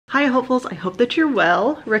Hi hopefuls, I hope that you're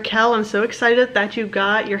well. Raquel, I'm so excited that you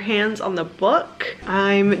got your hands on the book.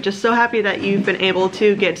 I'm just so happy that you've been able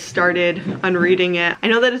to get started on reading it. I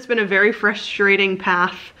know that it's been a very frustrating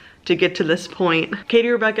path to get to this point.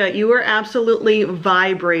 KATIE-REBEKAH, you were absolutely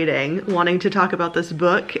vibrating wanting to talk about this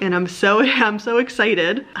book, and I'm so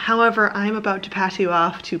excited. However, I'm about to pass you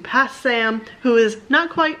off to Past Sam, who is not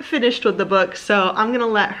quite finished with the book, so I'm gonna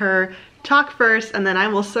let her talk first, and then I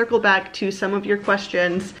will circle back to some of your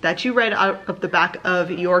questions that you read out of the back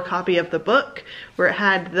of your copy of the book, where it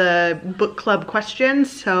had the book club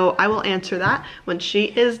questions, so I will answer that when she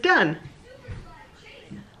is done.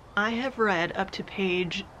 I have read up to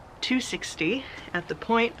page 260 at the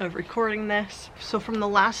point of recording this. So from the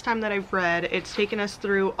last time that I've read, it's taken us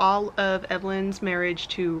through all of Evelyn's marriage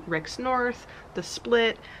to Rick's North, the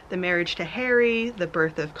split, the marriage to Harry, the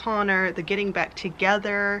birth of Connor, the getting back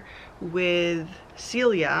together with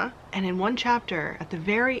Celia, and in one chapter at the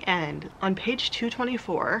very end on page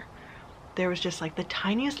 224 there was just like the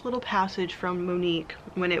tiniest little passage from Monique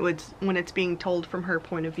when it's being told from her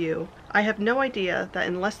point of view. I have no idea that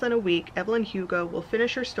in less than a week Evelyn Hugo will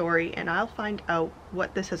finish her story and I'll find out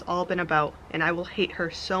what this has all been about, and I will hate her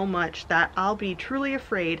so much that I'll be truly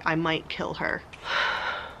afraid I might kill her.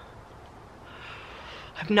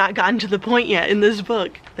 I've not gotten to the point yet in this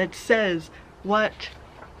book that says why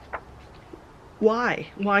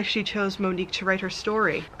she chose Monique to write her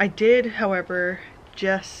story. I did, however,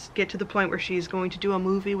 just get to the point where she's going to do a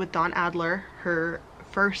movie with Don Adler, her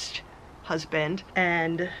first husband,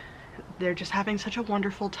 and they're just having such a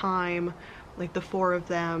wonderful time, like the four of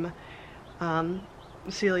them,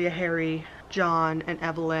 Celia, Harry, John, and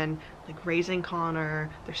Evelyn, like raising Connor.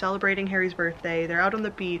 They're celebrating Harry's birthday. They're out on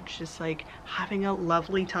the beach just like having a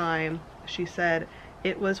lovely time. She said,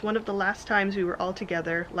 "It was one of the last times we were all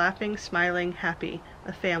together, laughing, smiling, happy,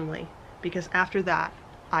 a family, because after that,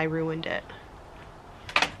 I ruined it."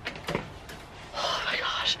 Oh my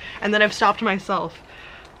gosh. And then I've stopped myself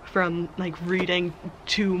from like reading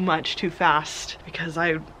too much too fast because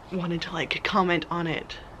I wanted to like comment on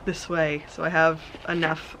it this way, so I have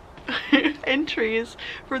enough entries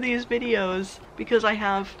for these videos because I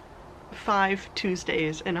have 5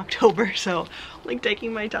 Tuesdays in October, so like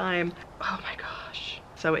taking my time. Oh my gosh.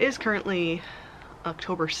 So it is currently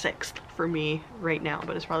October 6th for me right now,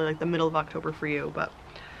 but it's probably like the middle of October for you. But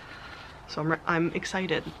so I'm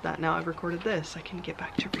excited that now I've recorded this, I can get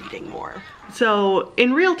back to reading more. So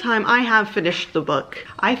in real time, I have finished the book.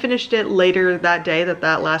 I finished it later that day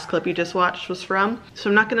that last clip you just watched was from. So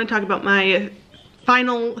I'm not gonna talk about my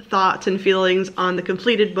final thoughts and feelings on the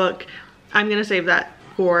completed book. I'm gonna save that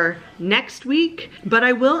for next week, but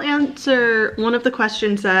I will answer one of the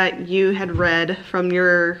questions that you had read from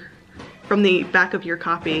the back of your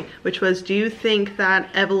copy, which was, do you think that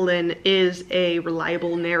Evelyn is a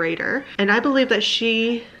reliable narrator? And I believe that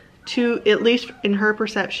she, at least in her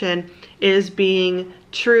perception, is being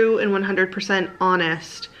true and 100%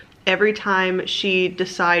 honest every time she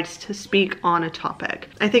decides to speak on a topic.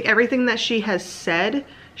 I think everything that she has said,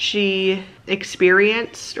 she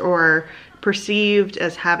experienced or perceived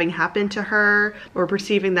as having happened to her, or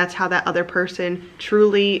perceiving that's how that other person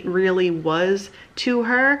truly really was to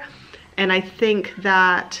her. And I think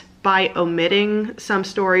that by omitting some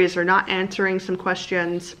stories or not answering some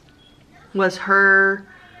questions was her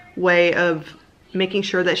way of making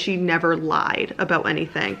sure that she never lied about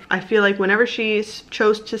anything. I feel like whenever she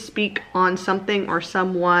chose to speak on something or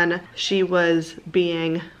someone, she was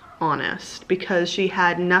being honest because she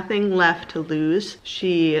had nothing left to lose.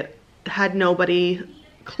 She had nobody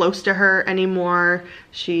close to her anymore.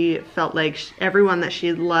 She felt like everyone that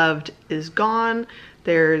she loved is gone.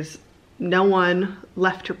 There's no one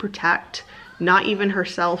left to protect, not even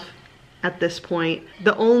herself at this point.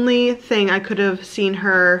 The only thing I could have seen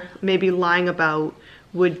her maybe lying about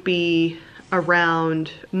would be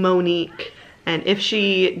around Monique. And if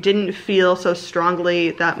she didn't feel so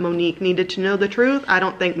strongly that Monique needed to know the truth, I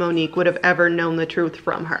don't think Monique would have ever known the truth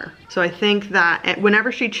from her. So I think that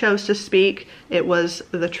whenever she chose to speak, it was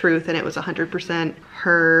the truth and it was 100%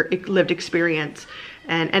 her lived experience.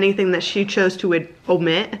 And anything that she chose to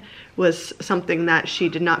omit was something that she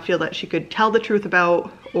did not feel that she could tell the truth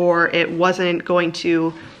about, or it wasn't going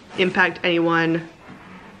to impact anyone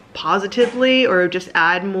positively or just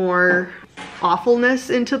add more awfulness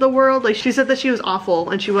into the world. Like, she said that she was awful,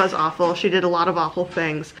 and she was awful. She did a lot of awful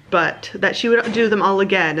things, but that she would do them all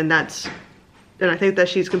again, and I think that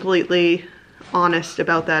she's completely honest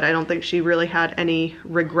about that. I don't think she really had any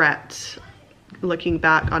regrets looking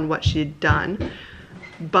back on what she'd done.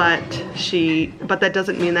 But that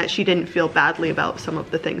doesn't mean that she didn't feel badly about some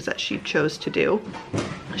of the things that she chose to do.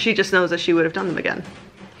 She just knows that she would have done them again.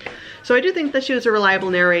 So I do think that she was a reliable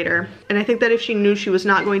narrator, and I think that if she knew she was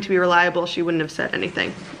not going to be reliable, she wouldn't have said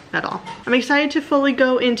anything at all. I'm excited to fully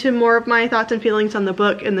go into more of my thoughts and feelings on the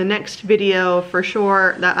book in the next video for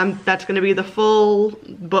sure. That's gonna be the full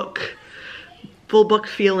book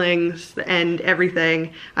feelings and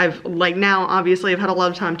everything. Now obviously I've had a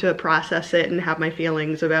lot of time to process it and have my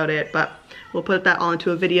feelings about it, but we'll put that all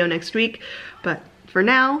into a video next week. But for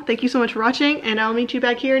now, thank you so much for watching, and I'll meet you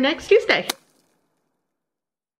back here next Tuesday.